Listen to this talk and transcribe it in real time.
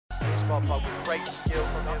stopper with great skill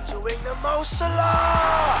from him. Doing the Mo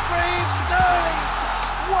Salah! Raheem Sterling!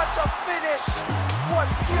 What a finish! What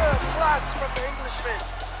pure class from the Englishman!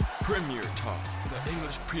 Premier Talk, the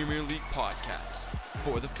English Premier League podcast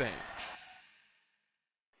for the fan.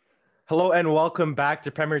 Hello and welcome back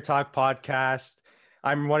to Premier Talk podcast.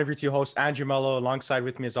 I'm one of your two hosts, Andrew Mello. Alongside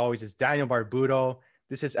with me, as always, is Daniel Barbuto.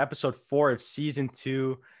 This is episode 4 of season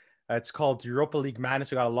 2. It's called Europa League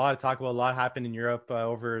Madness. We got a lot to talk about. A lot happened in Europe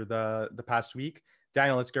over the past week.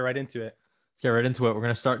 Daniel, let's get right into it. Let's get right into it. We're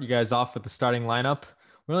going to start you guys off with the starting lineup.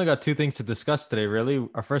 We only got 2 things to discuss today, really.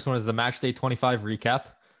 Our first one is the Match Day 25 recap.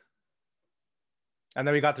 And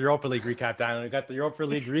then we got the Europa League recap, Daniel. We got the Europa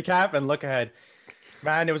League recap and look ahead.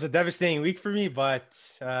 Man, it was a devastating week for me, but,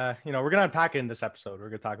 we're going to unpack it in this episode. We're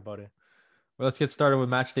going to talk about it. Well, let's get started with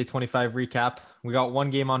Match Day 25 recap. We got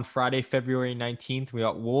one game on Friday, February 19th. We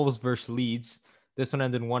got Wolves versus Leeds. This one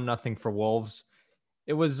ended 1-0 for Wolves.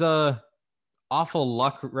 It was awful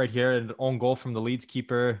luck right here. An own goal from the Leeds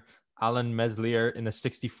keeper, Alan Meslier, in the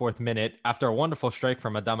 64th minute after a wonderful strike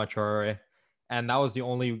from Adama Traore. And that was the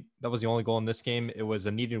only goal in this game. It was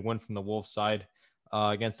a needed win from the Wolves side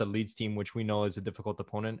against the Leeds team, which we know is a difficult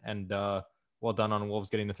opponent. And well done on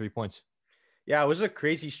Wolves getting the 3 points. Yeah, it was a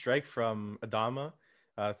crazy strike from Adama,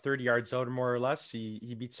 30 yards out more or less.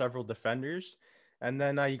 He beat several defenders, and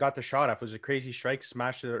then he got the shot off. It was a crazy strike,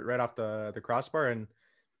 smashed it right off the crossbar, and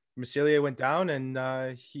Massilia went down,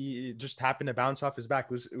 and he just happened to bounce off his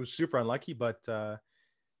back. It was super unlucky, but a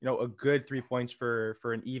good 3 points for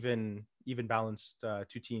an even balanced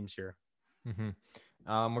 2 teams here. Mm-hmm.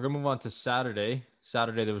 We're gonna move on to Saturday.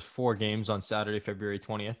 There was 4 games on Saturday, February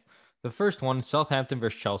 20th. The first one, Southampton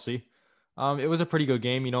versus Chelsea. It was a pretty good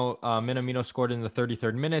game. Minamino scored in the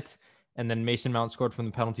 33rd minute, and then Mason Mount scored from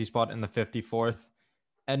the penalty spot in the 54th.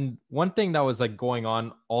 And one thing that was going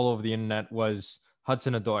on all over the internet was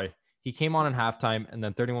Hudson-Odoi. He came on in halftime, and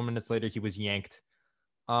then 31 minutes later, he was yanked.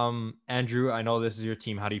 Andrew, I know this is your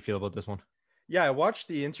team. How do you feel about this one? Yeah, I watched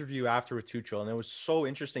the interview after with Tuchel, and it was so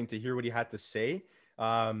interesting to hear what he had to say.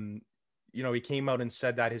 He came out and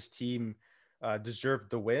said that his team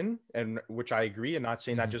deserved the win, and which I agree, and not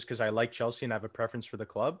saying that just because I like Chelsea and have a preference for the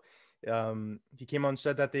club. He came out and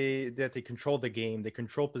said that they controlled the game, they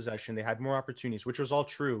controlled possession, they had more opportunities, which was all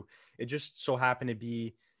true. It just so happened to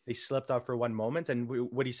be they slipped up for one moment, and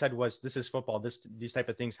what he said was, "This is football. These type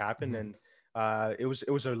of things happen." And it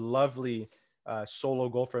was a lovely solo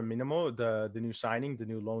goal from Minimo, the new signing, the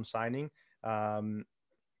new loan signing.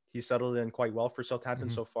 He settled in quite well for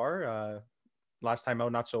Southampton so far. Last time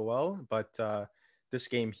out, not so well, but this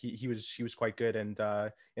game he was quite good, and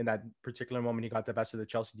in that particular moment, he got the best of the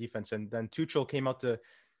Chelsea defense. And then Tuchel came out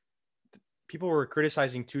people were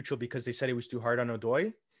criticizing Tuchel because they said he was too hard on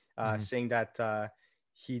Odoi, saying that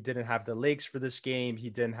he didn't have the legs for this game, he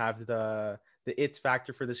didn't have the it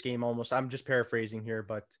factor for this game. Almost, I'm just paraphrasing here,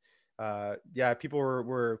 but people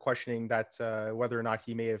were questioning that whether or not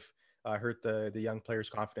he may have hurt the young player's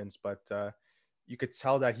confidence, but you could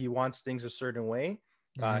tell that he wants things a certain way.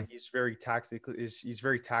 He's very tactical. He's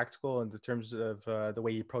very tactical in the terms of the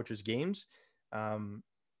way he approaches games.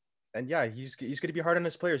 He's going to be hard on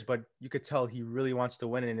his players, but you could tell he really wants to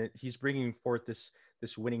win, and he's bringing forth this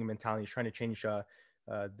winning mentality. He's trying to change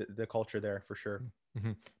the culture there for sure.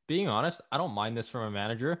 Mm-hmm. Being honest, I don't mind this from a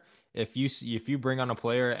manager. If you bring on a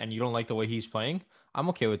player and you don't like the way he's playing, I'm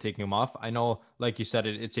okay with taking him off. I know, like you said,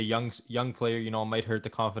 it's a young player, it might hurt the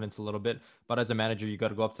confidence a little bit, but as a manager, you got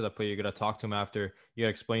to go up to that player. You got to talk to him after, you got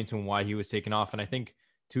to explain to him why he was taken off. And I think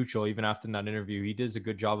Tuchel, even after that interview, he does a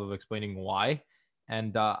good job of explaining why.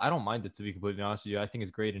 And I don't mind it, to be completely honest with you. I think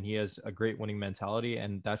it's great, and he has a great winning mentality,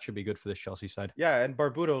 and that should be good for this Chelsea side. Yeah, and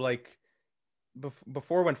Barbuto,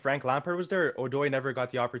 before, when Frank Lampard was there, Odoi never got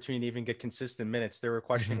the opportunity to even get consistent minutes. They were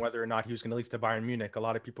questioning whether or not he was going to leave to Bayern Munich. A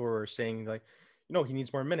lot of people were saying he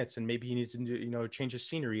needs more minutes, and maybe he needs to change his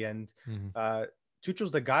scenery. And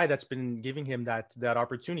Tuchel's the guy that's been giving him that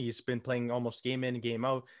opportunity. He's been playing almost game in, game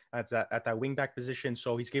out at that wing back position.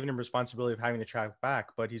 So he's giving him responsibility of having to track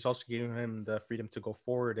back, but he's also giving him the freedom to go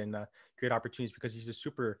forward and create opportunities because he's a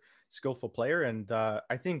super skillful player. And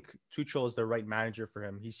I think Tuchel is the right manager for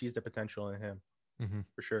him. He sees the potential in him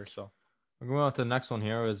for sure. So we're going on to the next one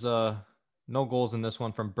here. It was no goals in this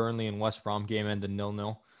one from Burnley and West Brom. Game ended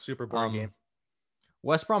 0-0. Super boring game.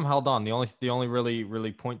 West Brom held on. The only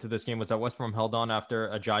really point to this game was that West Brom held on after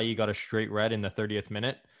Ajayi got a straight red in the 30th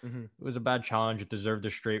minute. It was a bad challenge. It deserved a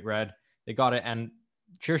straight red. They got it, and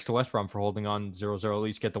cheers to West Brom for holding on 0-0. At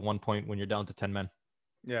least get the 1 point when you're down to 10 men.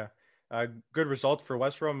 Yeah, good result for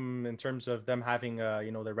West Brom in terms of them having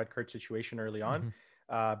the red card situation early on.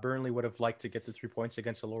 Burnley would have liked to get the 3 points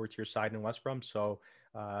against a lower tier side in West Brom. So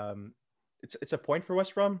it's a point for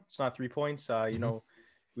West Brom. It's not 3 points. You Mhm. know,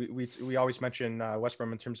 we always mention West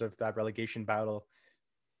Brom in terms of that relegation battle.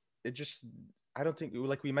 It just I don't think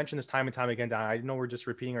like we mentioned this time and time again. Dan, I know we're just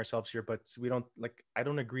repeating ourselves here, but we don't like. I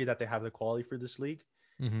don't agree that they have the quality for this league.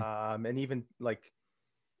 Mhm. And even like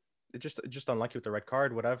it just unlucky with the red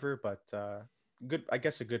card, whatever. But good, I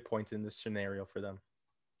guess a good point in this scenario for them.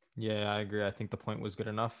 Yeah, I agree. I think the point was good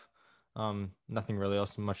enough. Nothing really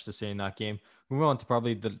else much to say in that game. We move on to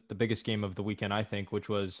probably the biggest game of the weekend, I think, which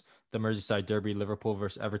was the Merseyside Derby, Liverpool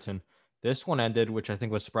versus Everton. This one ended, which I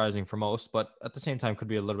think was surprising for most, but at the same time could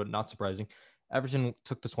be a little bit not surprising. Everton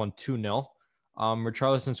took this one 2-0.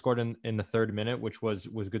 Richarlison scored in the third minute, which was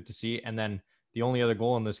good to see. And then the only other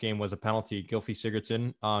goal in this game was a penalty. Gylfi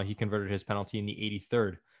Sigurdsson, he converted his penalty in the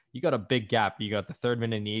 83rd. You got a big gap. You got the third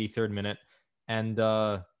minute and the 83rd minute. And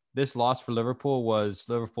this loss for Liverpool was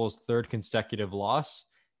Liverpool's third consecutive loss.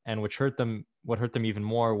 And what hurt them even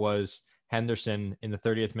more was Henderson in the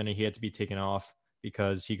 30th minute. He had to be taken off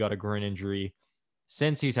because he got a groin injury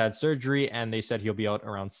since he's had surgery, and they said he'll be out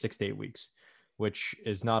around 6 to 8 weeks, which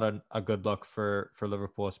is not a good look for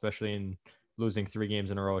Liverpool, especially in losing 3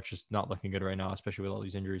 games in a row. It's just not looking good right now, especially with all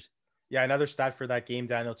these injuries. Yeah, another stat for that game,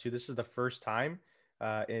 Daniel. Too. This is the first time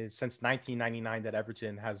since 1999 that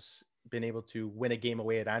Everton has been able to win a game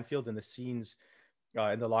away at Anfield, and the scenes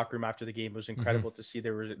in the locker room after the game was incredible to see.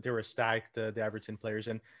 They were ecstatic, the Everton players,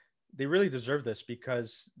 and they really deserve this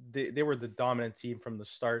because they were the dominant team from the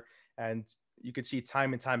start. And you could see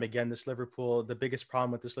time and time again, the biggest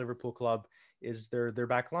problem with this Liverpool club is their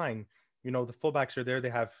back line. You know, the fullbacks are there. They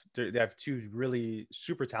have two really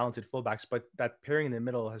super talented fullbacks, but that pairing in the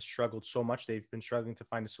middle has struggled so much. They've been struggling to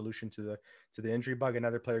find a solution to the injury bug.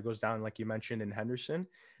 Another player goes down, like you mentioned, in Henderson.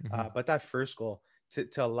 Mm-hmm. But that first goal,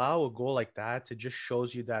 to allow a goal like that, to just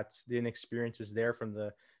shows you that the inexperience is there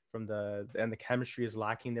and the chemistry is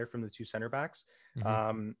lacking there from the two center backs.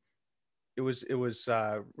 Mm-hmm. It was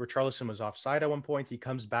Richarlison was offside at one point. He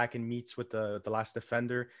comes back and meets with the last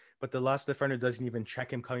defender, but the last defender doesn't even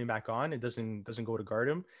check him coming back on. It doesn't go to guard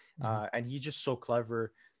him, and he's just so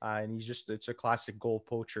clever. And it's a classic goal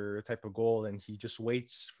poacher type of goal, and he just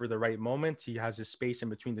waits for the right moment. He has his space in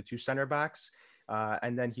between the two center backs,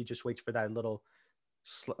 and then he just waits for that little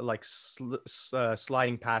sliding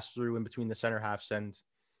pass through in between the center halves, and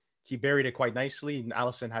he buried it quite nicely. And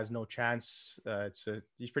Allison has no chance.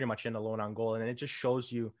 He's pretty much in alone on goal, and it just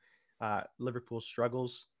shows you Liverpool's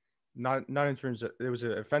struggles. Not in terms of it was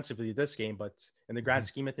offensively this game, but in the grand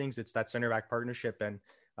scheme of things, it's that center back partnership, and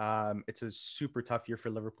it's a super tough year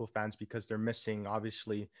for Liverpool fans because they're missing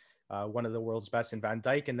obviously one of the world's best in Van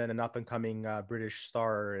Dijk, and then an up and coming British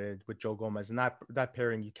star with Joe Gomez, and that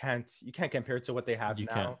pairing you can't compare it to what they have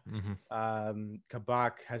now.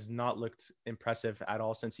 Kabak has not looked impressive at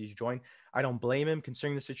all since he's joined. I don't blame him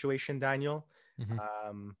considering the situation, Daniel.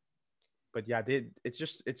 But yeah,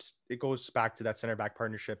 it goes back to that center back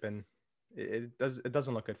partnership, and it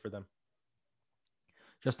doesn't look good for them.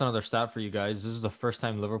 Just another stat for you guys. This is the first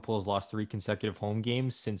time Liverpool has lost 3 consecutive home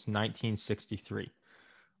games since 1963.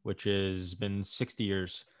 Which has been 60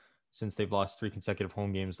 years since they've lost 3 consecutive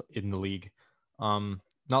home games in the league. Not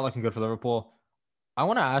looking good for Liverpool. I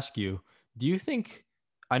want to ask you, do you think,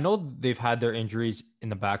 I know they've had their injuries in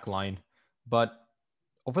the back line, but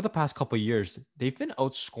over the past couple of years, they've been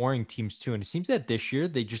outscoring teams too. And it seems that this year,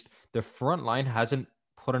 their front line hasn't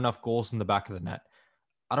put enough goals in the back of the net.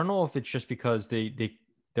 I don't know if it's just because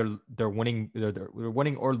they're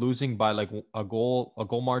winning or losing by like a goal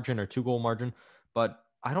margin or 2 goal margin, but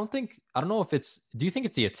I don't know if do you think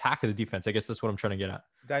it's the attack or the defense? I guess that's what I'm trying to get at.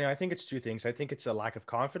 Daniel, I think it's two things. I think it's a lack of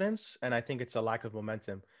confidence, and I think it's a lack of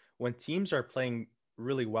momentum. When teams are playing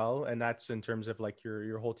really well, and that's in terms of like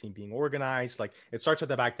your whole team being organized, like it starts at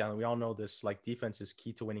the back down. We all know this, like defense is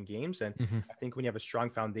key to winning games. And I think when you have a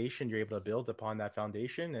strong foundation, you're able to build upon that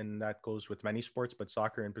foundation. And that goes with many sports, but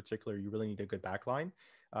soccer in particular, you really need a good back line.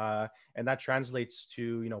 And that translates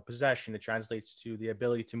to, possession. It translates to the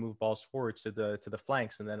ability to move balls forward to the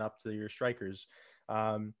flanks and then up to your strikers.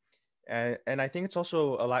 And I think it's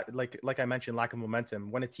also a lot, like I mentioned, lack of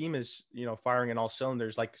momentum. When a team is, firing in all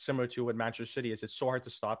cylinders, like similar to what Manchester City is, it's so hard to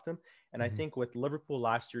stop them. And I think with Liverpool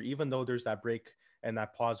last year, even though there's that break and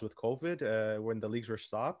that pause with COVID, when the leagues were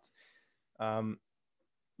stopped,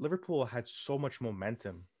 Liverpool had so much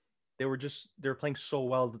momentum. They were playing so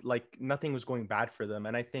well, like nothing was going bad for them.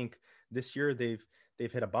 And I think this year they've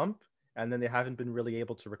hit a bump, and then they haven't been really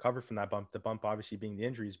able to recover from that bump. The bump obviously being the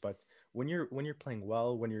injuries. But when you're playing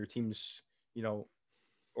well, when your team's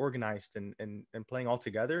organized and playing all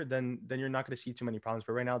together, then you're not going to see too many problems.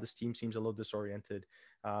 But right now this team seems a little disoriented,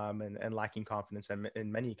 and lacking confidence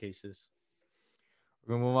in many cases.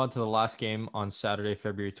 We're gonna move on to the last game on Saturday,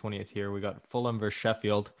 February 20th. Here we got Fulham versus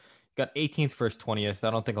Sheffield. Got 18th versus 20th. I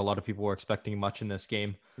don't think a lot of people were expecting much in this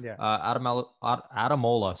game. Yeah.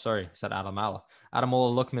 Adamola, sorry, I said Adamala.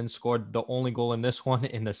 Adamola Lookman scored the only goal in this one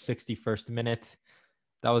in the 61st minute.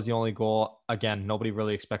 That was the only goal. Again, nobody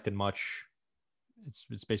really expected much.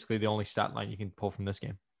 It's basically the only stat line you can pull from this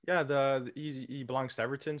game. Yeah, he belongs to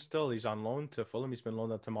Everton still. He's on loan to Fulham. He's been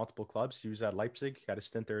loaned out to multiple clubs. He was at Leipzig, had a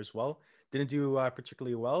stint there as well. Didn't do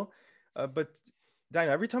particularly well, but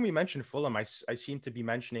Daniel, every time we mention Fulham, I seem to be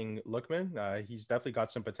mentioning Lookman. He's definitely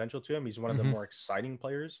got some potential to him. He's one of the more exciting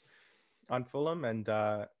players on Fulham, and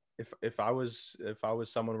if I was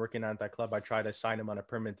someone working at that club, I'd try to sign him on a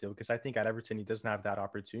permanent deal because I think at Everton he doesn't have that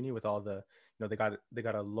opportunity with all the they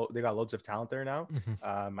got loads of talent there now.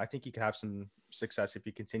 I think he could have some success if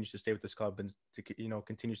he continues to stay with this club and to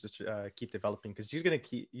continues to keep developing because he's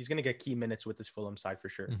gonna get key minutes with this Fulham side for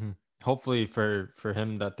sure. Hopefully for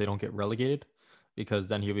him that they don't get relegated, because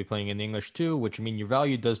then he'll be playing in the English too, which mean your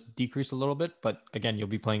value does decrease a little bit. But again, you'll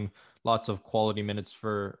be playing lots of quality minutes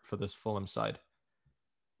for this Fulham side.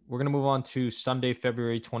 We're going to move on to Sunday,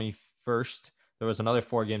 February 21st. There was another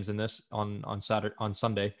 4 games in this on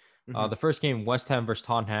Sunday. The first game, West Ham versus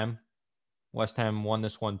Tottenham. West Ham won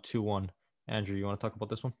this one 2-1. Andrew, you want to talk about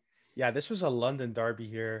this one? Yeah, this was a London derby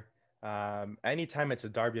here. Anytime it's a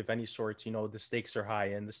derby of any sort, the stakes are high,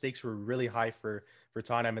 and the stakes were really high for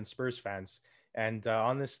Tottenham and Spurs fans. And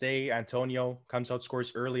on this day, Antonio comes out,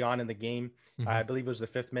 scores early on in the game. I believe it was the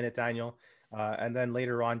 5th minute, Daniel. And then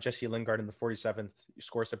later on, Jesse Lingard in the 47th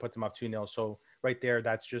scores to put them up 2-0. So right there,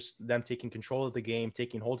 that's just them taking control of the game,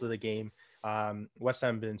 taking hold of the game. West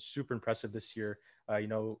Ham have been super impressive this year.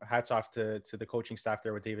 Hats off to the coaching staff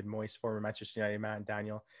there with David Moyes, former Manchester United man,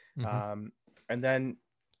 Daniel. And then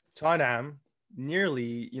Tottenham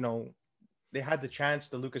nearly, they had the chance,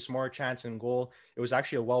 the Lucas Moura chance in goal. It was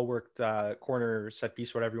actually a well-worked corner set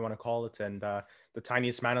piece, whatever you want to call it. And the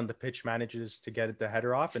tiniest man on the pitch manages to get the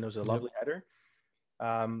header off, and it was a lovely header.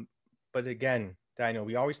 But again, Daniel,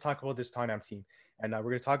 we always talk about this Tottenham team, and we're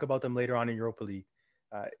going to talk about them later on in Europa League.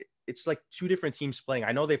 It's like 2 different teams playing.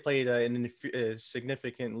 I know they played a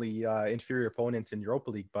significantly inferior opponent in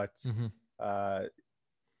Europa League, but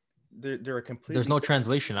they're a completely. There's no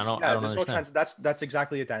translation. I don't understand. That's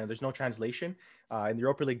exactly it, Daniel. There's no translation. In the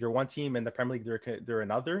Europa League, they're one team. In the Premier League, they're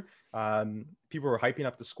another. People were hyping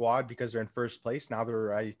up the squad because they're in first place. Now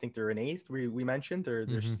I think they're in 8th. We mentioned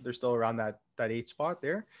they're still around that 8th spot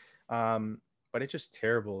there. But it's just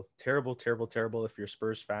terrible if you're a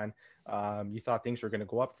Spurs fan. You thought things were going to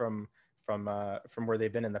go up from where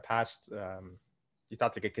they've been in the past. You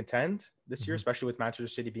thought they could contend this year, especially with Manchester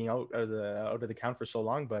City being out of the count for so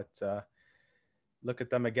long. But look at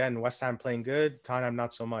them again. West Ham playing good, Tottenham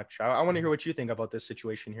not so much. I want to hear what you think about this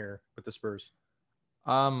situation here with the Spurs.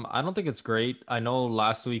 I don't think it's great. I know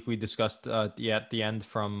last week we discussed at the end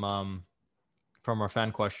from our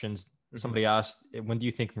fan questions. Somebody asked, when do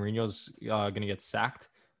you think Mourinho's going to get sacked?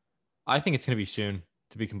 I think it's going to be soon,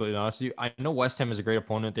 to be completely honest with you. I know West Ham is a great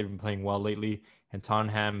opponent. They've been playing well lately. And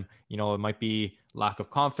Tottenham, it might be lack of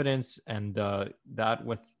confidence. And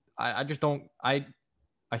I just don't, I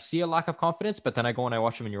see a lack of confidence, but then I go and I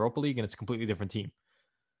watch them in Europa League and it's a completely different team.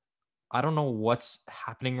 I don't know what's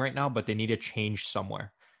happening right now, but they need to change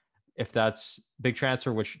somewhere. If that's big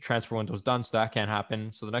transfer, which transfer window's done, so that can't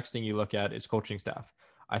happen. So the next thing you look at is coaching staff.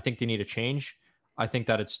 I think they need a change. I think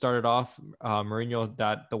that it started off Mourinho,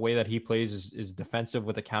 that the way that he plays is defensive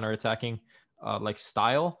with a counterattacking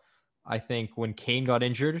style. I think when Kane got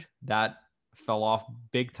injured, that fell off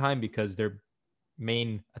big time because their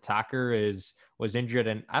main attacker was injured,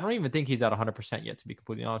 and I don't even think he's at 100% yet, to be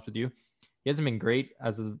completely honest with you. He hasn't been great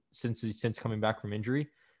since coming back from injury,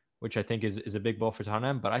 which I think is a big blow for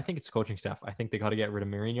Tottenham. But I think it's coaching staff. I think they got to get rid of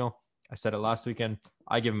Mourinho. I said it last weekend.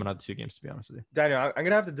 I give him another 2 games, to be honest with you. Daniel, I'm going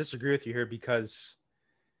to have to disagree with you here because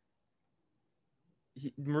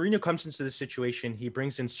Mourinho comes into this situation. He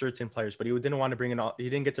brings in certain players, but he didn't want to bring in all. He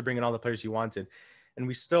didn't get to bring in all the players he wanted. And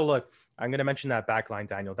we still look. I'm going to mention that back line,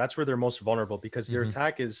 Daniel. That's where they're most vulnerable because their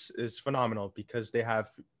attack is phenomenal because they have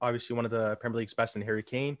obviously one of the Premier League's best in Harry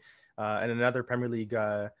Kane and another Premier League,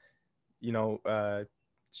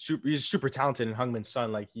 he's super talented in Heung-min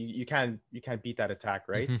Son. Like you can't beat that attack,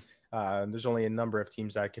 right? There's only a number of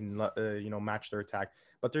teams that can match their attack,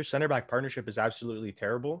 but their center back partnership is absolutely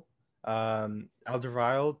terrible.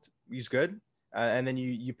 Alderweireld, he's good. And then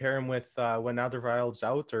you pair him with when Alderweireld's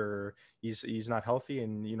out or he's not healthy,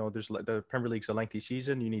 and there's the Premier League's a lengthy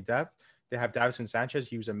season. You need depth. They have Davinson Sanchez.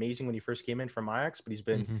 He was amazing when he first came in from Ajax, but he's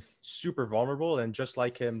been super vulnerable. And just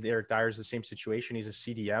like him, Eric Dyer's the same situation. He's a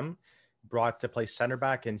CDM. brought to play center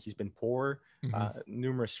back, and he's been poor. Mhm.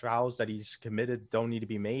 Numerous fouls that he's committed don't need to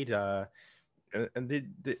be made. And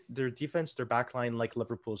their defense, their back line, like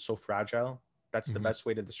Liverpool, is so fragile. That's the Mhm. best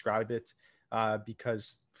way to describe it.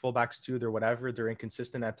 Because fullbacks too, they're whatever. They're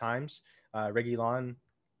inconsistent at times. Reguilon,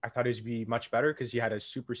 I thought he would be much better because he had a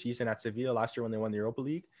super season at Sevilla last year when they won the Europa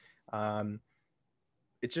League. Um,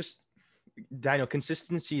 it's just Daniel,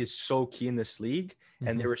 consistency is so key in this league,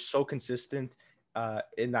 and they Mhm. were so consistent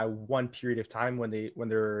in that one period of time when they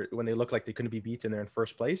looked like they couldn't be beaten. They're in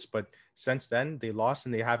first place, but since then they lost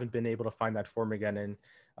and they haven't been able to find that form again. And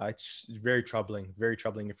it's very troubling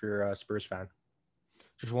if you're a Spurs fan.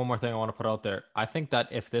 Just one more thing I want to put out there. I think that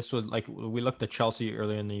if this was like we looked at Chelsea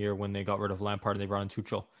earlier in the year when they got rid of Lampard and they brought in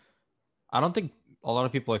Tuchel, I don't think a lot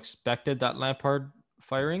of people expected that Lampard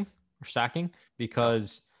firing or sacking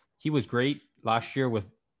because he was great last year with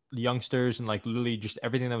the youngsters and like literally just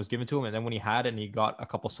everything that was given to him. And then when he had it and he got a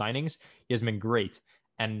couple signings, he has been great.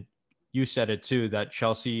 And you said it too that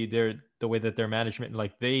Chelsea, they're the way that their management,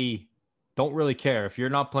 like they don't really care if you're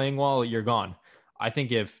not playing well, you're gone. I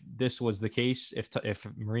think if this was the case, if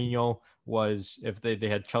Mourinho was if they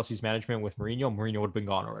had Chelsea's management with Mourinho would have been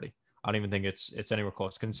gone already. I don't even think it's anywhere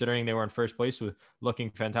close, considering they were in first place with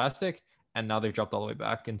looking fantastic, and now they've dropped all the way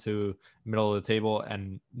back into middle of the table,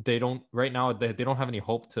 and they don't right now they don't have any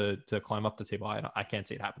hope to climb up the table. I can't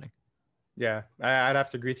see it happening. Yeah, I'd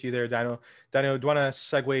have to agree with you there, Daniel. Daniel, do you want to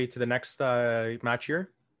segue to the next match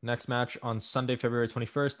here? Next match on Sunday, February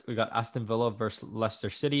 21st, we got Aston Villa versus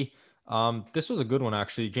Leicester City. This was a good one,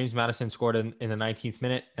 actually. James Madison scored in the 19th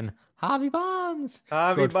minute, and Javi Bonds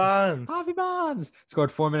Javi scored. Bonds. Javi Bonds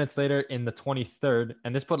scored 4 minutes later in the 23rd,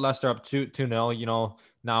 and this put Leicester up 2-0. You know,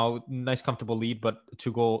 now nice comfortable lead, but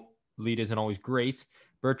 2-goal lead isn't always great.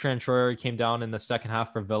 Bertrand Traore came down in the second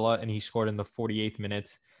half for Villa, and he scored in the 48th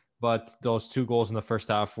minute. But those 2 goals in the first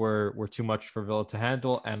half were too much for Villa to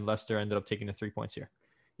handle, and Leicester ended up taking the 3 points here.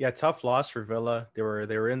 Yeah, tough loss for Villa. They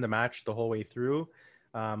were in the match the whole way through.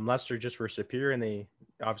 Leicester just were superior, and they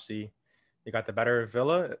got the better of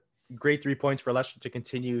Villa. Great 3 points for Leicester to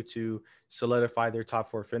continue to solidify their top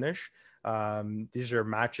four finish. These are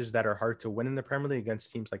matches that are hard to win in the Premier League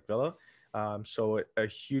against teams like Villa. So a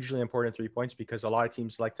hugely important 3 points because a lot of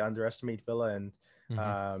teams like to underestimate Villa. And,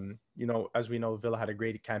 as we know, Villa had a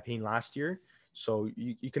great campaign last year. So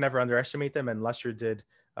you can never underestimate them. And Leicester did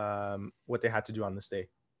what they had to do on this day.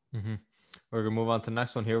 Mm-hmm. We're gonna move on to the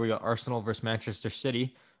next one here. We got Arsenal versus Manchester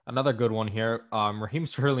City. Another good one here. Raheem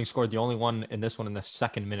Sterling scored the only one in this one in the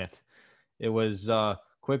second minute. It was a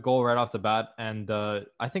quick goal right off the bat, and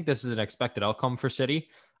I think this is an expected outcome for City.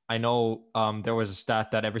 I know there was a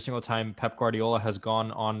stat that every single time Pep Guardiola has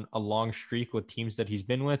gone on a long streak with teams that he's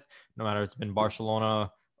been with, no matter it's been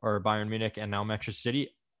Barcelona or Bayern Munich and now Manchester City,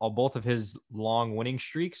 both of his long winning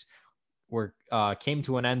streaks came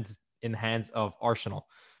to an end in the hands of Arsenal.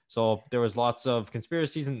 So there was lots of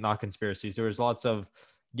conspiracies and not conspiracies. There was lots of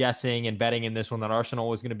guessing and betting in this one that Arsenal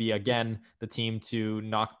was going to be, again, the team to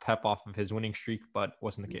knock Pep off of his winning streak, but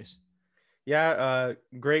wasn't the case. Yeah,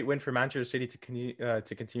 great win for Manchester City to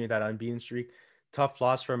continue that unbeaten streak. Tough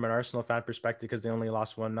loss from an Arsenal fan perspective because they only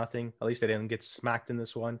lost 1-0. At least they didn't get smacked in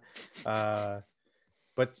this one.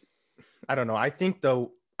 But I don't know. I think,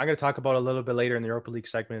 though, I'm going to talk about a little bit later in the Europa League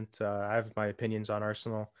segment. I have my opinions on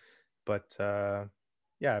Arsenal. But,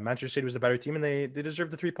 yeah, Manchester City was the better team, and they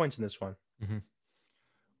deserved the 3 points in this one. Mm-hmm.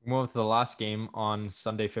 Move on to the last game on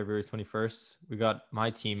Sunday, February 21st. We got my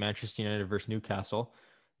team, Manchester United versus Newcastle.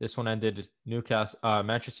 This one ended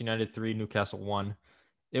Manchester United 3, Newcastle 1.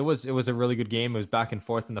 It was a really good game. It was back and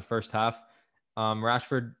forth in the first half.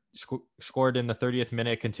 Rashford scored in the 30th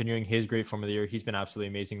minute, continuing his great form of the year. He's been absolutely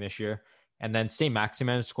amazing this year. And then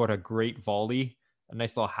Saint-Maximin scored a great volley, a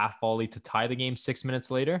nice little half volley to tie the game 6 minutes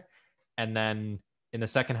later. And then in the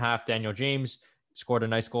second half, Daniel James scored a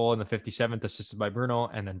nice goal in the 57th, assisted by Bruno.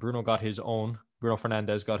 And then Bruno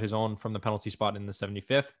Fernandes got his own from the penalty spot in the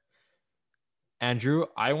 75th. Andrew,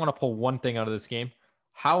 I want to pull one thing out of this game.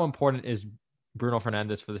 How important is Bruno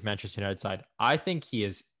Fernandes for this Manchester United side? I think he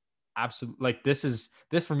is absolutely, like, this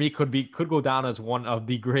for me could go down as one of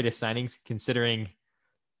the greatest signings considering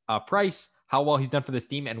price, how well he's done for this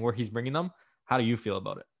team, and where he's bringing them. How do you feel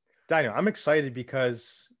about it? Daniel, I'm excited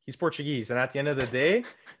because he's Portuguese, and at the end of the day,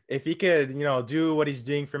 if he could, do what he's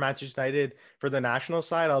doing for Manchester United for the national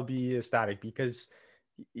side, I'll be ecstatic because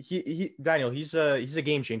Daniel, he's a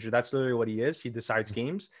game changer. That's literally what he is. He decides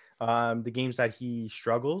games. The games that he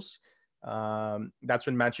struggles, That's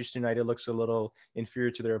when Manchester United looks a little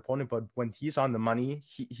inferior to their opponent. But when he's on the money,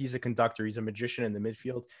 he's a conductor. He's a magician in the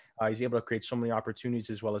midfield. He's able to create so many opportunities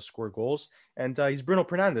as well as score goals. And he's Bruno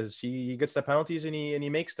Fernandes. He gets the penalties and he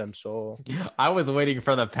makes them. So I was waiting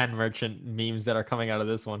for the pen merchant memes that are coming out of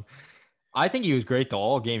this one. I think he was great the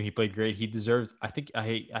all game. He played great. He deserved. I think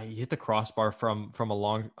I hit the crossbar from a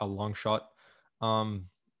long shot.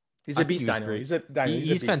 He's a beast, Daniel.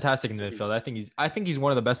 He's fantastic in the midfield. I think he's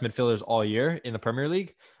one of the best midfielders all year in the Premier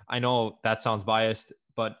League. I know that sounds biased,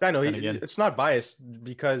 but Daniel, it's not biased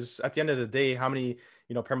because at the end of the day, how many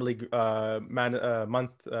Premier League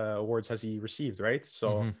month awards has he received, right?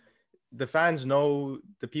 So the fans know,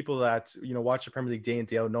 the people that watch the Premier League day in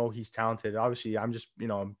day out know he's talented. Obviously, I'm just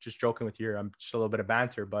joking with you. I'm just a little bit of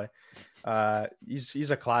banter, but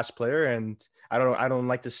he's a class player, and I don't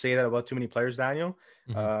like to say that about too many players, Daniel.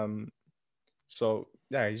 So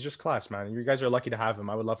yeah, he's just class, man. You guys are lucky to have him.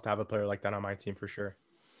 I would love to have a player like that on my team for sure.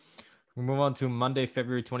 We move on to Monday,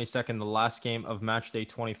 February 22nd, the last game of match day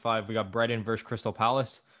 25. We got Brighton versus Crystal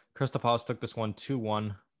Palace. Crystal Palace took this one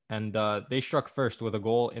 2-1. And they struck first with a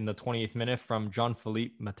goal in the 28th minute from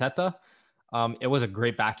Jean-Philippe Mateta. It was a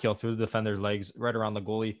great back heel through the defender's legs, right around the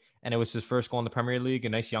goalie. And it was his first goal in the Premier League. A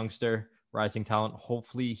nice youngster, rising talent.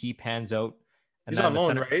 Hopefully he pans out. And he's on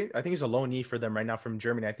loan, right? I think he's a loanee for them right now from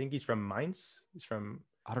Germany. I think he's from Mainz.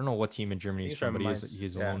 I don't know what team in Germany he's from, but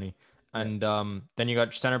he's a loanee. Yeah. And then you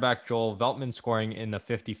got center back Joel Veltman scoring in the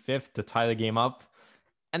 55th to tie the game up.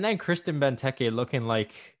 And then Christian Benteke looking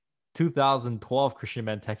like 2012 Christian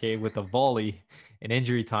Benteke with a volley in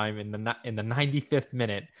injury time in the 95th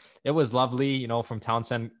minute. It was lovely, from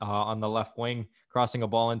Townsend on the left wing, crossing a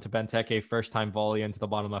ball into Benteke, first time volley into the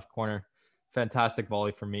bottom left corner. Fantastic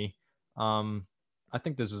volley for me. I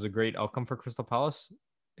think this was a great outcome for Crystal Palace.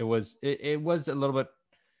 It was a little bit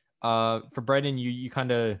for Brighton. You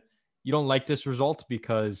don't like this result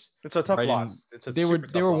because it's a tough loss. They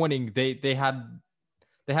were winning. They had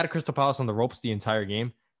Crystal Palace on the ropes the entire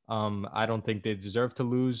game. I don't think they deserve to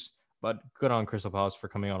lose, but good on Crystal Palace for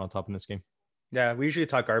coming out on top in this game. Yeah, we usually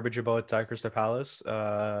talk garbage about Crystal Palace.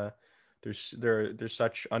 They're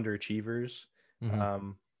such underachievers.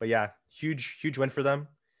 But yeah, huge win for them.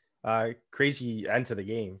 Crazy end to the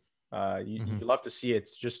game. You love to see it.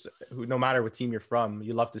 It's just no matter what team you're from,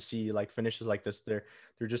 you love to see like finishes like this. They're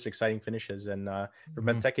just exciting finishes. And for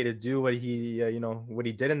Benteke to do what he what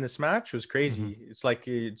he did in this match was crazy.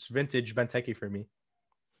 It's vintage Benteke for me.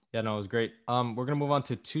 Yeah, no, it was great. We're going to move on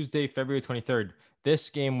to Tuesday, February 23rd. This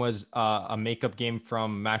game was a makeup game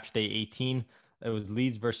from match day 18. It was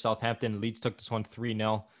Leeds versus Southampton. Leeds took this one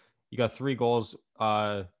 3-0. You got 3 goals,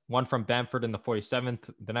 one from Bamford in the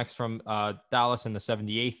 47th, the next from Dallas in the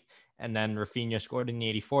 78th, and then Rafinha scored in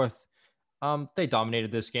the 84th. They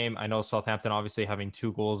dominated this game. I know Southampton obviously having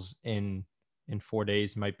 2 goals in 4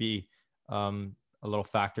 days might be a little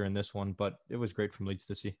factor in this one, but it was great from Leeds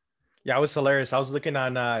to see. Yeah, it was hilarious. I was looking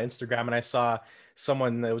on Instagram and I saw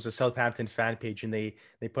someone that was a Southampton fan page, and they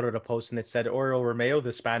put out a post and it said Oriol Romeo,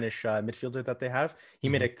 the Spanish midfielder that they have, he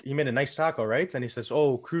made a nice tackle, right? And he says,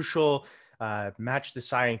 "Oh, crucial match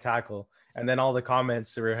deciding tackle." And then all the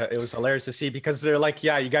comments it was hilarious to see because they're like,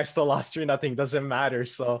 "Yeah, you guys still lost 3-0. Doesn't matter."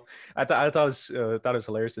 So I thought it was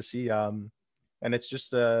hilarious to see. And it's just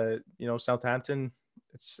Southampton.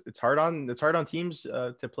 It's hard on teams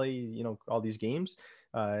to play all these games.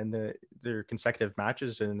 And their consecutive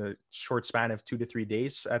matches in a short span of 2 to 3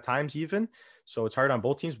 days at times even. So it's hard on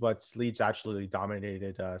both teams, but Leeds absolutely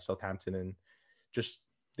dominated Southampton, and just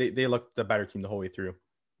they looked the better team the whole way through.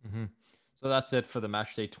 So that's it for the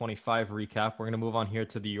match day 25 recap. We're going to move on here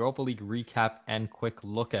to the Europa League recap and quick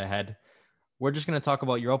look ahead. We're just going to talk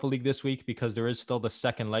about Europa League this week because there is still the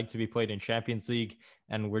second leg to be played in Champions League.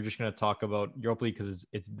 And we're just going to talk about Europa League because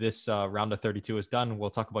it's this round of 32 is done.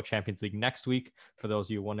 We'll talk about Champions League next week for those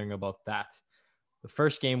of you wondering about that. The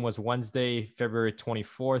first game was Wednesday, February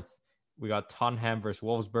 24th. We got Tottenham versus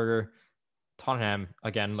Wolfsburger. Tottenham,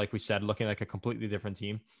 again, like we said, looking like a completely different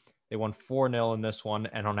team. They won 4-0 in this one.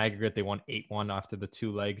 And on aggregate, they won 8-1 after the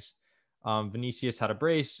 2 legs. Vinicius had a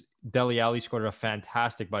brace. Dele Alli scored a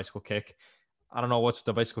fantastic bicycle kick. I don't know what's with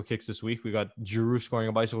the bicycle kicks this week. We got Giroud scoring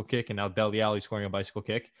a bicycle kick and now Dele Alli scoring a bicycle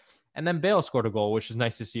kick. And then Bale scored a goal, which is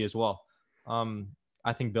nice to see as well.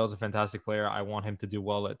 I think Bale's a fantastic player. I want him to do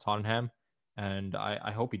well at Tottenham, and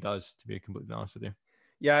I hope he does, to be completely honest with you.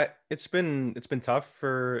 Yeah, it's been tough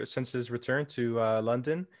since his return to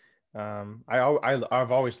London.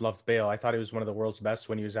 I've always loved Bale. I thought he was one of the world's best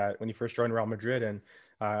when he first joined Real Madrid, and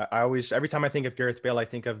every time I think of Gareth Bale, I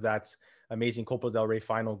think of that amazing Copa del Rey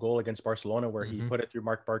final goal against Barcelona where he put it through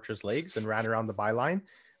Marc Bartra's legs and ran around the byline.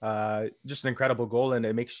 Just an incredible goal, and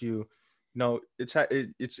it makes you No, it's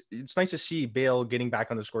nice to see Bale getting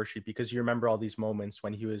back on the score sheet because you remember all these moments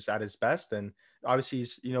when he was at his best, and obviously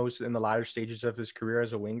he's in the latter stages of his career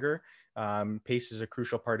as a winger. Pace is a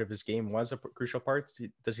crucial part of his game. Was a crucial part.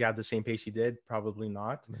 Does he have the same pace he did? Probably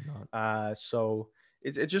not. Maybe not. So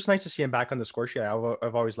it's just nice to see him back on the score sheet.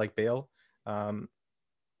 I've always liked Bale. And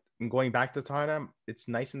going back to Tottenham, it's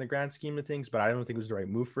nice in the grand scheme of things, but I don't think it was the right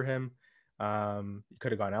move for him. He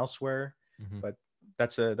could have gone elsewhere, but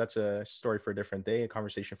that's a story for a different day, a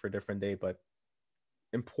conversation for a different day. But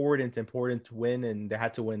important to win, and they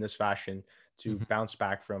had to win this fashion to bounce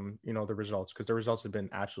back from the results, because the results have been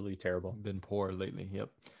absolutely terrible. Been poor lately. Yep.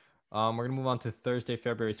 We're gonna move on to Thursday,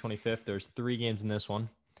 February 25th. There's 3 games in this one.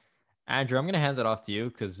 Andrew, I'm gonna hand it off to you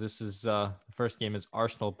because this is the first game is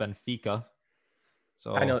Arsenal Benfica.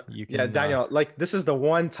 So I know, you can, yeah, Daniel. Like, this is the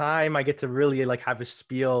one time I get to really like have a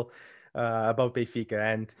spiel about Benfica,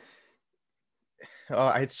 and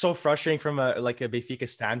it's so frustrating from a Benfica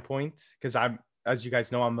standpoint, because as you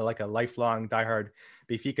guys know, I'm like a lifelong diehard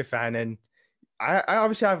Benfica fan, and I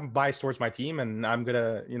obviously have bias towards my team, and I'm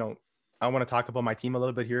gonna I want to talk about my team a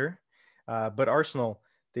little bit here, but Arsenal.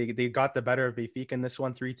 They got the better of Benfica in this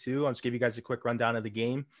one, 3-2. I'll just give you guys a quick rundown of the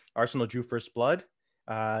game. Arsenal drew first blood.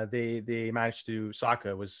 They managed to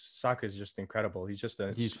Saka is just incredible. He's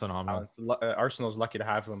phenomenal. Arsenal's lucky to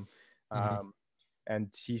have him. And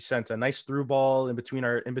he sent a nice through ball in between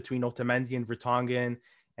Otamendi and Vertonghen,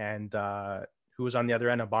 and who was on the other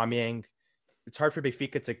end, Aubameyang. It's hard for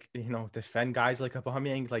Benfica to defend guys like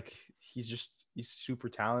Aubameyang. Like, he's super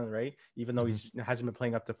talented, right? Even though he hasn't been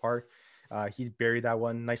playing up to par. He buried that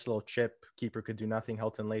one. Nice little chip. Keeper could do nothing.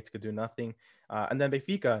 Helton Leite could do nothing. And then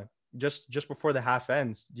Benfica, just before the half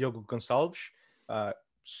ends, Diogo Gonçalves,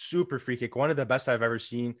 super free kick. One of the best I've ever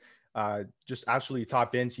seen. Just absolutely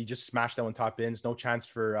top ins. He just smashed that one top ins. No chance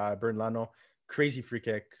for Bernd Leno. Crazy free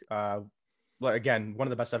kick. Again, one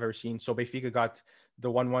of the best I've ever seen. So Benfica got the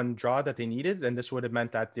 1-1 draw that they needed. And this would have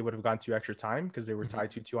meant that they would have gone to extra time because they were tied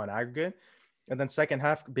 2-2 on aggregate. And then second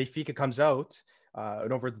half, Benfica comes out,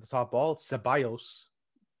 and over the top ball, Ceballos,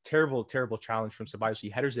 terrible challenge from Ceballos.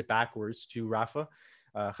 He headers it backwards to Rafa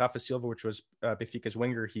Silva, which was Benfica's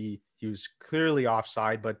winger. He was clearly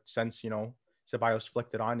offside, but since Ceballos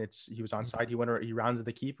flicked it on, he was onside. He rounded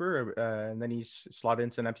the keeper, and then he slotted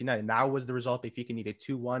into an empty net. And that was the result. Benfica needed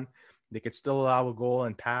 2-1. They could still allow a goal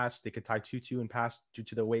and pass. They could tie 2-2 and pass due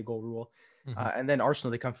to the away goal rule. And then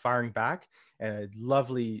Arsenal, they come firing back. And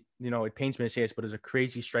lovely, it pains me to say this, but it was a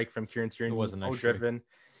crazy strike from Kieran Tierney. It was a nice driven.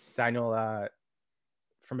 Daniel,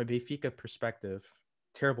 from a Benfica perspective,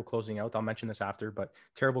 terrible closing out. I'll mention this after, but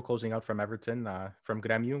terrible closing out from Everton, from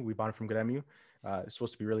Grêmio. We bought it from Grêmio. It's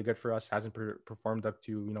supposed to be really good for us. Hasn't performed up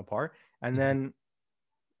to par. And then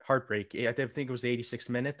heartbreak. I think it was the 86th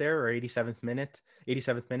minute there, or 87th minute.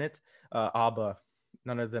 Abba,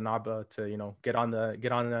 none other than Abba, to get on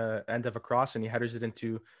the end of a cross, and he headers it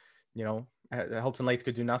into, Helton Leite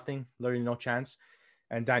could do nothing. Literally no chance.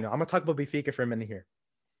 And Daniel, I'm gonna talk about Benfica for a minute here.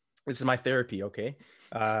 This is my therapy, okay?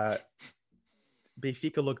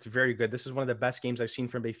 Benfica looked very good. This is one of the best games I've seen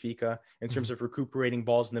from Benfica in terms of recuperating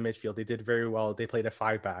balls in the midfield. They did very well. They played a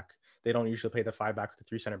 5-back. They don't usually play the 5-back with the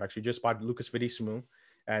 3 center backs. We just bought Lucas Verissimo,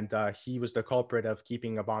 and he was the culprit of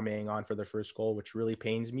keeping Aubameyang on for the first goal, which really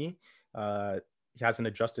pains me. He hasn't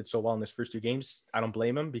adjusted so well in his first 2 games. I don't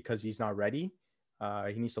blame him because he's not ready.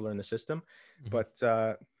 He needs to learn the system. But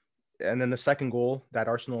and then the second goal that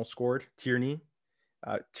Arsenal scored, Tierney,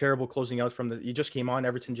 terrible closing out he just came on.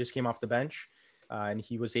 Everton just came off the bench. And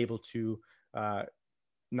he was able to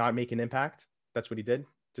not make an impact. That's what he did,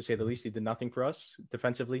 to say the least. He did nothing for us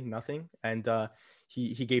defensively, nothing. And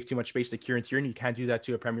he gave too much space to Kieran Tierney. You can't do that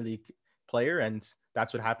to a Premier League player, and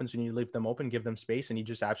that's what happens when you leave them open, give them space, and he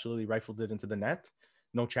just absolutely rifled it into the net.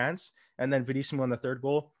 No chance. And then Verissimo on the third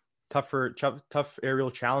goal, tough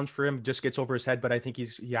aerial challenge for him. Just gets over his head, but I think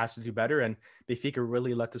he has to do better. And Benfica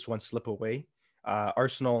really let this one slip away.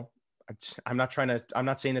 Arsenal, I'm not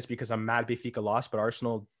saying this because I'm mad Benfica lost, but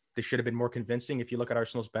Arsenal, they should have been more convincing. If you look at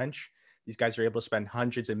Arsenal's bench, these guys are able to spend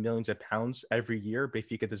hundreds of millions of pounds every year.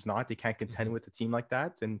 Benfica does not. They can't contend with a team like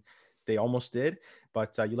that, and they almost did.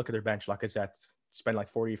 But you look at their bench, Lacazette spent like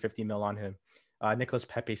 40 or 50 mil on him. Nicolas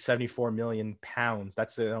Pepe, 74 million pounds.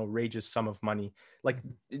 That's an outrageous sum of money. Like,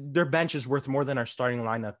 their bench is worth more than our starting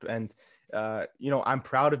lineup. And I'm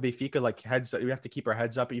proud of Benfica. Like, we have to keep our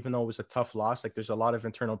heads up, even though it was a tough loss. Like, there's a lot of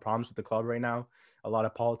internal problems with the club right now, a lot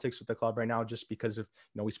of politics with the club right now, just because of,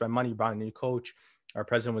 we spent money, brought a new coach, our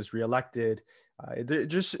president was reelected. There's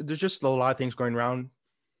just a lot of things going around.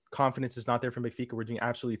 Confidence is not there from Benfica. We're doing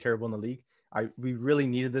absolutely terrible in the league. We really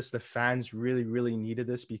needed this. The fans really, really needed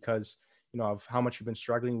this because, of how much we've been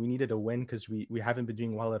struggling. We needed a win because we haven't been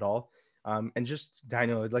doing well at all. And just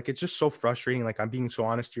Daniel, like it's just so frustrating. Like I'm being so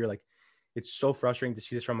honest here. Like it's so frustrating to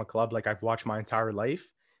see this from a club like I've watched my entire life.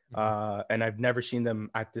 And I've never seen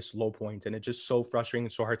them at this low point. And it's just so frustrating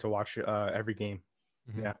and so hard to watch every game.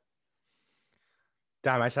 Yeah.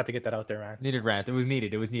 Damn, I just had to get that out there, man. Needed rant. It was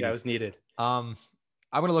needed. Yeah, it was needed. I'm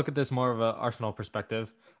going to look at this more of an Arsenal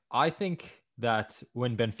perspective. I think that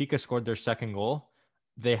when Benfica scored their second goal,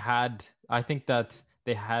 I think that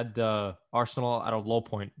they had Arsenal at a low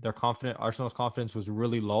point. Arsenal's confidence was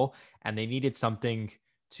really low, and they needed something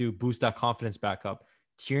to boost that confidence back up.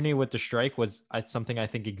 Tierney with the strike was something I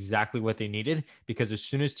think exactly what they needed, because as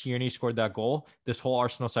soon as Tierney scored that goal, this whole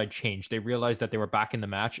Arsenal side changed. They realized that they were back in the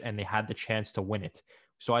match and they had the chance to win it.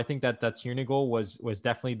 So I think that Tierney goal was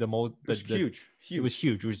definitely the most. It was huge. It was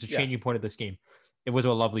huge. It was the changing point of this game. It was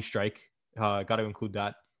a lovely strike. Got to include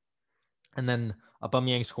that. And then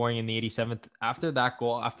Aubameyang scoring in the 87th. After that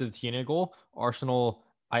goal, after the Tierney goal, Arsenal.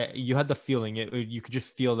 You had the feeling, you could just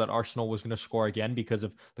feel that Arsenal was going to score again because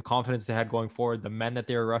of the confidence they had going forward, the men that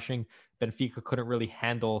they were rushing. Benfica couldn't really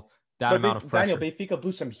handle that amount of pressure. Daniel, Benfica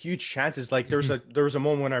blew some huge chances. Like there was a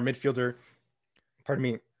moment when our midfielder,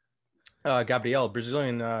 Gabriel,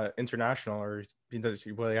 Brazilian international, or he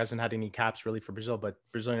hasn't had any caps really for Brazil, but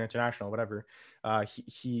Brazilian international, whatever.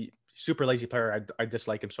 He super lazy player. I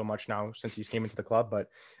dislike him so much now since he's came into the club, but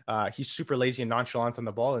he's super lazy and nonchalant on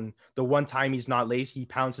the ball. And the one time he's not lazy, he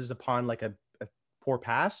pounces upon like a poor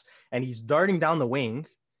pass, and he's darting down the wing,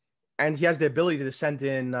 and he has the ability to send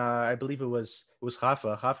in. I believe it was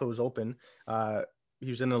Rafa. Rafa was open. He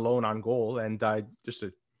was in alone on goal, and just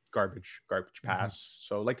a garbage pass.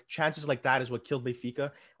 So like chances like that is what killed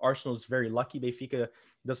Benfica. Arsenal is very lucky. Benfica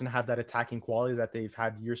doesn't have that attacking quality that they've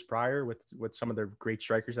had years prior with some of their great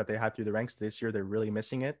strikers that they had through the ranks. This year they're really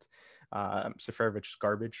missing it. Seferovic is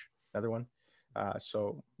garbage, another one.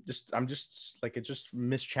 So I'm just like, it's just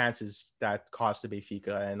missed chances that cost the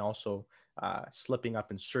Benfica, and also slipping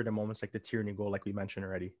up in certain moments like the Tierney goal, like we mentioned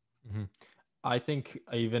already. I think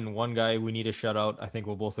even one guy we need to shout out, I think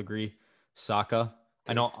we'll both agree, Saka.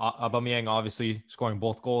 I know Aubameyang obviously scoring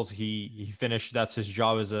both goals. He finished. That's his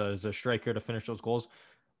job as a striker, to finish those goals.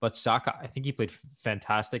 But Saka, I think he played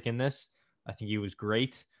fantastic in this. I think he was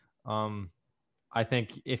great. I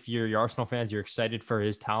think if you're Arsenal fans, you're excited for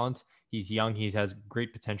his talent. He's young. He has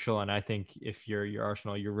great potential. And I think if you're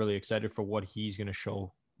Arsenal, you're really excited for what he's going to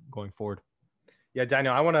show going forward. Yeah,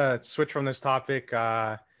 Daniel, I want to switch from this topic.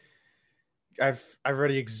 I've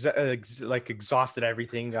already exhausted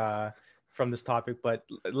everything from this topic, but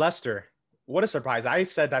Leicester, what a surprise. I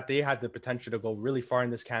said that they had the potential to go really far in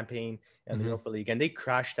this campaign in the Europa League, and they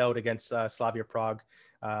crashed out against Slavia Prague.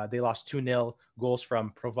 They lost 2-0, goals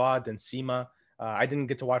from Provad and Sima. I didn't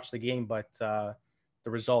get to watch the game, but the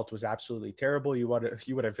result was absolutely terrible. You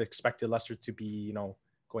would have expected Leicester to be,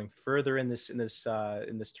 going further in this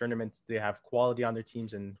tournament. They have quality on their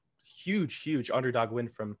teams, and huge underdog win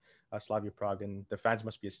from Slavia Prague, and the fans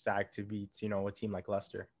must be ecstatic to beat a team like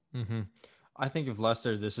Leicester. I think if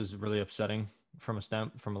Leicester, this is really upsetting from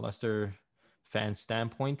a Leicester fan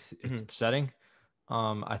standpoint. It's upsetting.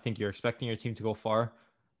 I think you're expecting your team to go far,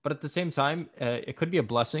 but at the same time, it could be a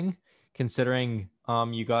blessing considering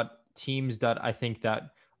you got teams that I think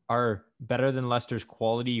that are better than Leicester's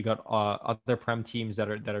quality. You got other Prem teams that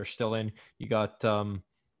are still in. You got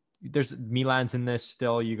there's Milan's in this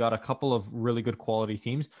still. You got a couple of really good quality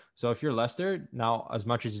teams. So if you're Leicester now, as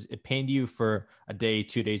much as it pained you for a day,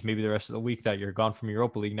 2 days, maybe the rest of the week that you're gone from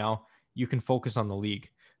Europa League, now you can focus on the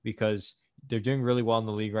league because they're doing really well in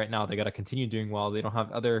the league right now. They got to continue doing well. They don't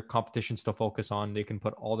have other competitions to focus on. They can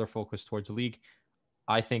put all their focus towards the league.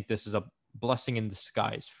 I think this is a blessing in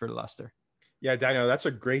disguise for Leicester. Yeah, Daniel, that's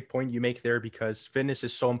a great point you make there, because fitness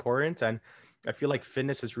is so important. And I feel like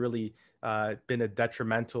fitness has really been a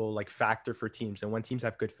detrimental factor for teams. And when teams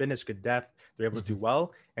have good fitness, good depth, they're able to do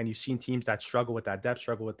well. And you've seen teams that struggle with that depth,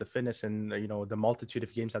 struggle with the fitness, and the multitude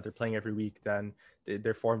of games that they're playing every week, then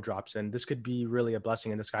their form drops. And this could be really a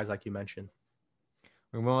blessing in disguise, like you mentioned.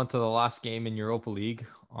 We move on to the last game in Europa League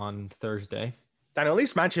on Thursday. Daniel, at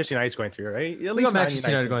least Manchester United's going through, right? At least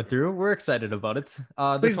Manchester United going through. We're excited about it.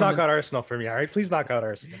 Please knock out Arsenal for me, all right? Please knock out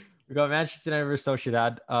Arsenal. We got Manchester United versus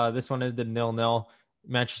Sociedad. This one ended 0-0.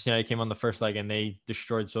 Manchester United came on the first leg and they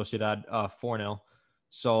destroyed Sociedad 4-0.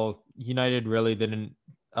 So United really didn't.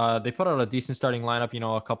 They put out a decent starting lineup.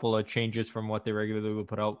 A couple of changes from what they regularly would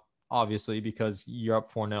put out. Obviously, because you're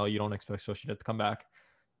up 4-0, you don't expect Sociedad to come back.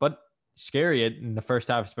 But scary in the first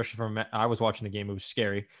half, especially I was watching the game. It was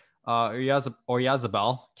scary.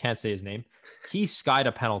 Oyarzabal, can't say his name. He skied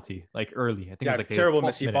a penalty like early. I think it was like terrible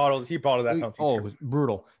miss. He 12th bottled that penalty. Oh, it was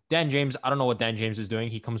brutal. Dan James, I don't know what Dan James is doing.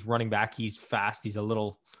 He comes running back. He's fast. He's a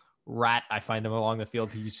little rat. I find him along the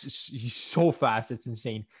field. He's so fast. It's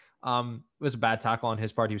insane. It was a bad tackle on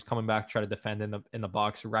his part. He was coming back, try to defend in the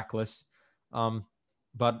box, reckless.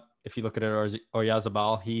 But if you look at it,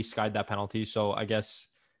 Oyarzabal, he skied that penalty. So I guess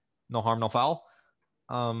no harm, no foul.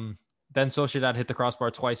 Then Sociedad hit the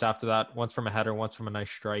crossbar twice after that, once from a header, once from a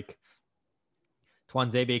nice strike.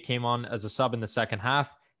 Tuanzebe came on as a sub in the second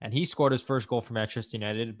half, and he scored his first goal for Manchester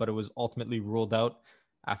United, but it was ultimately ruled out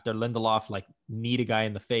after Lindelof kneed a guy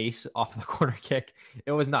in the face off the corner kick.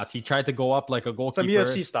 It was nuts. He tried to go up like a goalkeeper.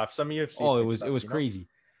 Some UFC. Oh, it was crazy.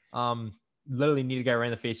 Literally kneed a guy right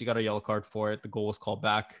in the face. He got a yellow card for it. The goal was called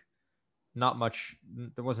back. Not much.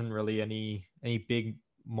 There wasn't really any big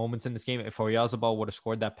moments in this game. If Oyarzabal would have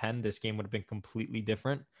scored that pen, this game would have been completely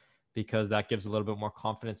different, because that gives a little bit more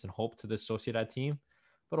confidence and hope to this Sociedad team.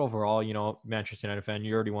 But overall, Manchester United fan,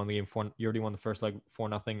 you already won the game you already won the first leg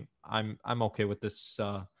 4-0. I'm okay with this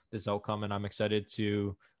outcome, and I'm excited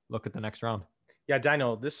to look at the next round. Yeah,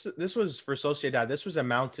 Daniel, this was for Sociedad. This was a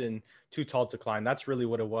mountain too tall to climb. That's really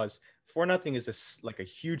what it was. 4-0 is a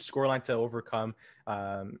huge scoreline to overcome.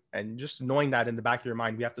 And just knowing that in the back of your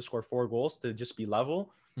mind, we have to score 4 goals to just be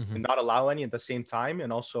level and not allow any at the same time.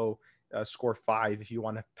 And also score 5 if you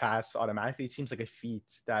want to pass automatically. It seems like a feat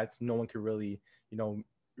that no one could really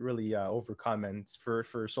overcome. And for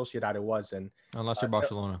Sociedad, it was. And unless you're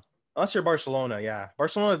Barcelona. Unless you're Barcelona, yeah.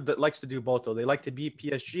 Barcelona likes to do both, though. They like to beat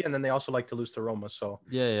PSG, and then they also like to lose to Roma. So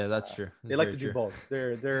yeah, that's true. They like to do both.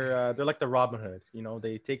 They're like the Robin Hood.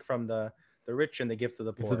 They take from the rich and they give to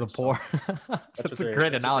the poor. That's a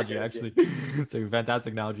great analogy, actually. It's a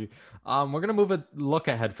fantastic analogy. We're gonna move a look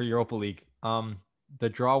ahead for Europa League. The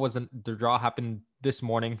draw happened this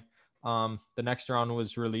morning. The next round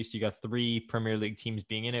was released. You got 3 Premier League teams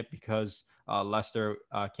being in it because Leicester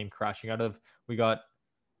came crashing out of. We got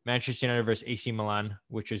Manchester United versus AC Milan,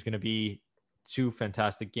 which is going to be 2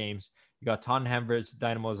 fantastic games. You got Tottenham versus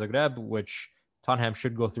Dynamo Zagreb, which Tottenham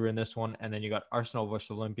should go through in this one. And then you got Arsenal versus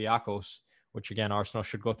Olympiacos, which again, Arsenal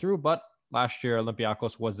should go through. But last year,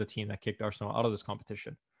 Olympiacos was the team that kicked Arsenal out of this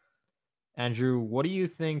competition. Andrew, what do you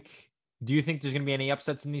think? Do you think there's going to be any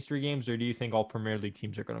upsets in these 3 games, or do you think all Premier League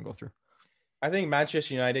teams are going to go through? I think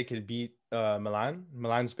Manchester United could beat Milan.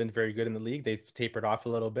 Milan's been very good in the league. They've tapered off a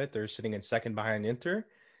little bit. They're sitting in second behind Inter.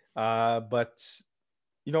 But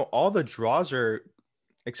all the draws are,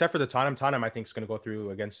 except for the Tottenham I think is going to go through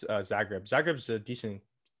against Zagreb. Zagreb's a decent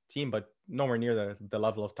team, but nowhere near the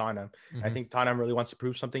level of Tottenham. I think Tottenham really wants to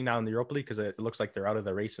prove something now in the Europa League, because it looks like they're out of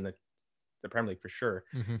the race in the Premier League for sure.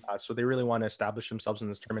 So they really want to establish themselves in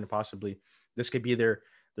this tournament. Possibly this could be their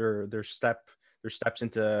steps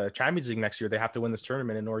into Champions League next year. They have to win this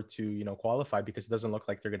tournament in order to qualify, because it doesn't look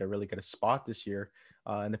like they're going to really get a spot this year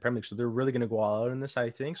in the Premier League. So they're really going to go all out in this, I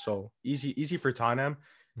think. So easy for Tottenham.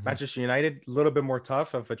 Manchester United, a little bit more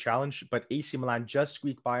tough of a challenge, but AC Milan just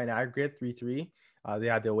squeaked by an aggregate 3-3. They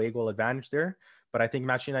had the away goal advantage there, but I think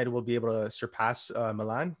Manchester United will be able to surpass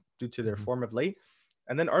Milan due to their form of late.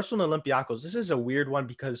 And then Arsenal and Olympiacos. This is a weird one,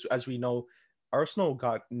 because as we know, Arsenal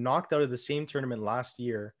got knocked out of the same tournament last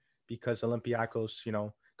year because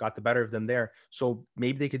Olympiacos, got the better of them there. So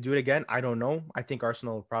maybe they could do it again. I don't know. I think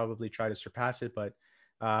Arsenal will probably try to surpass it, but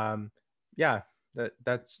that's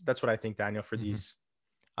what I think, Daniel, for these.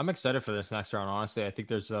 I'm excited for this next round. Honestly, I think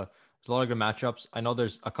there's a lot of good matchups. I know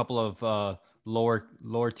there's a couple of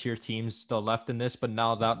lower tier teams still left in this, but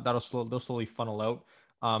now they'll slowly funnel out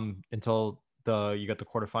until you got the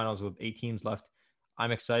quarterfinals with 8 teams left.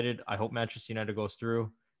 I'm excited. I hope Manchester United goes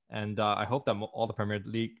through. And I hope that all the Premier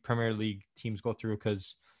League teams go through,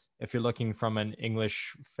 because if you're looking from an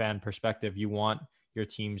English fan perspective, you want your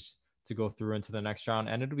teams to go through into the next round.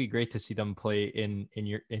 And it'll be great to see them play in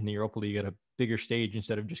the Europa League at a bigger stage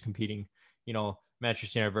instead of just competing.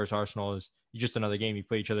 Manchester United versus Arsenal is just another game. You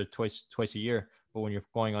play each other twice a year. But when you're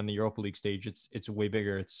going on the Europa League stage, it's way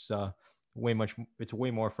bigger. It's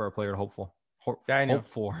way more for a player to hope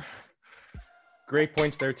for. Great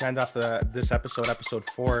points there to end off this episode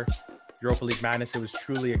 4, Europa League Madness. It was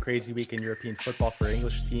truly a crazy week in European football for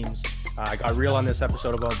English teams. I got real on this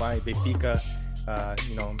episode about my Benfica.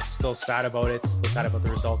 I'm still sad about it, still sad about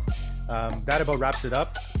the result. That about wraps it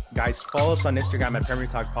up. Guys, follow us on Instagram at Premier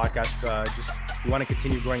Talk Podcast. We want to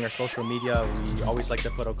continue growing our social media. We always like to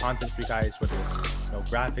put out content for you guys, whether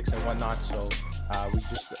it's graphics and whatnot. So we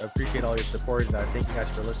just appreciate all your support. Thank you guys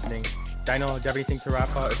for listening. Daniel, do you have anything to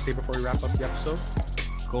say before we wrap up the episode?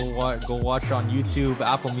 Go watch on YouTube,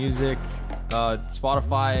 Apple Music,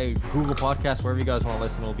 Spotify, Google Podcasts, wherever you guys want to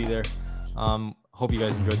listen, we'll be there. Hope you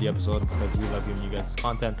guys enjoyed the episode because we love giving you guys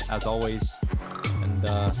content as always, and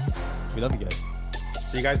we love you guys.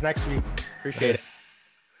 See you guys next week. Appreciate it.